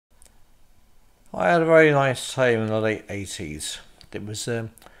I had a very nice time in the late 80s. It was the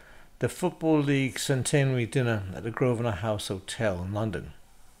Football League Centenary dinner at the Grosvenor House Hotel in London,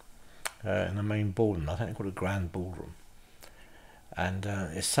 in the main ballroom. I think they call it Grand Ballroom. And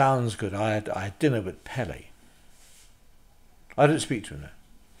it sounds good. I had dinner with Pelé. I didn't speak to him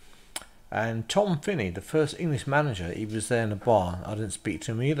though. And Tom Finney, the first English manager, he was there in the bar. I didn't speak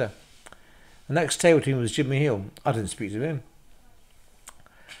to him either. The next table team was Jimmy Hill. I didn't speak to him.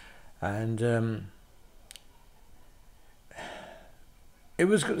 And it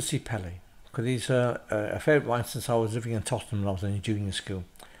was good to see Pelé because he's a favourite of mine since I was living in Tottenham when I was in junior school.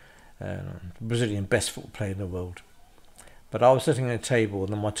 Brazilian best football player in the world. But I was sitting at a table,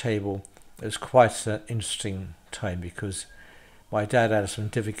 and on my table it was quite an interesting time because my dad had some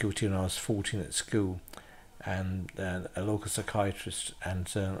difficulty when I was 14 at school, and a local psychiatrist and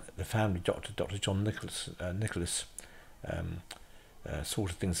the family doctor, Dr. John Nicholas,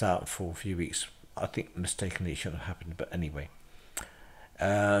 sorted things out for a few weeks. I think mistakenly it shouldn't have happened, but anyway.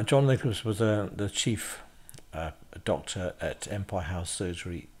 John Nicholas was the chief doctor at Empire House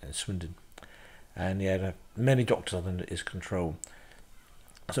Surgery in Swindon, and he had many doctors under his control.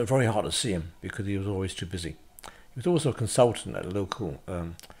 So it was very hard to see him because he was always too busy. He was also a consultant at the local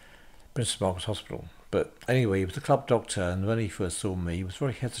Prince Margaret's Hospital. But anyway, he was a club doctor, and when he first saw me, he was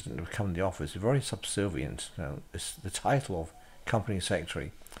very hesitant to come in the office. He was very subservient. It's the title of company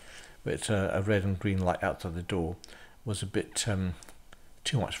secretary, with a red and green light outside the door, was a bit too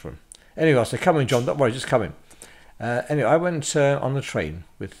much for him. Anyway, I said, "Come in, John. Don't worry, just come in." Anyway, I went on the train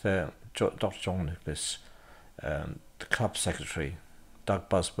with Dr. John Nicholas, the club secretary, Doug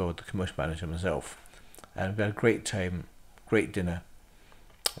Buswell, the commercial manager, myself, and we had a great time, great dinner,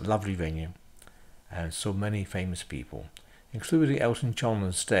 lovely venue, and saw many famous people, including Elton John on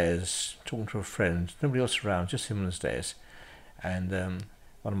the stairs, talking to a friend, nobody else around, just him on the stairs. And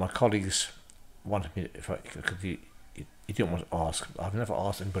one of my colleagues wanted me, if I could, he didn't want to ask. I've never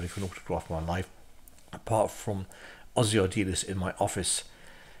asked anybody for an autograph in my life, apart from Ozzy Ardiles in my office,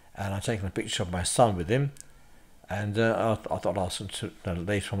 and I'd taken a picture of my son with him, and I thought I'd ask him to,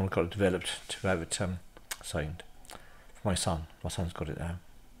 later on when I got it developed, to have it signed for my son. My son's got it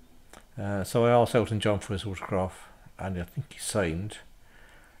now. So I asked Elton John for his autograph, and I think he signed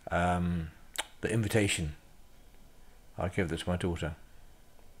the invitation. I gave it to my daughter.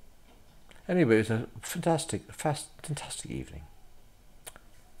 Anyway, it was a fantastic evening.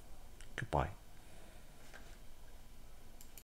 Goodbye.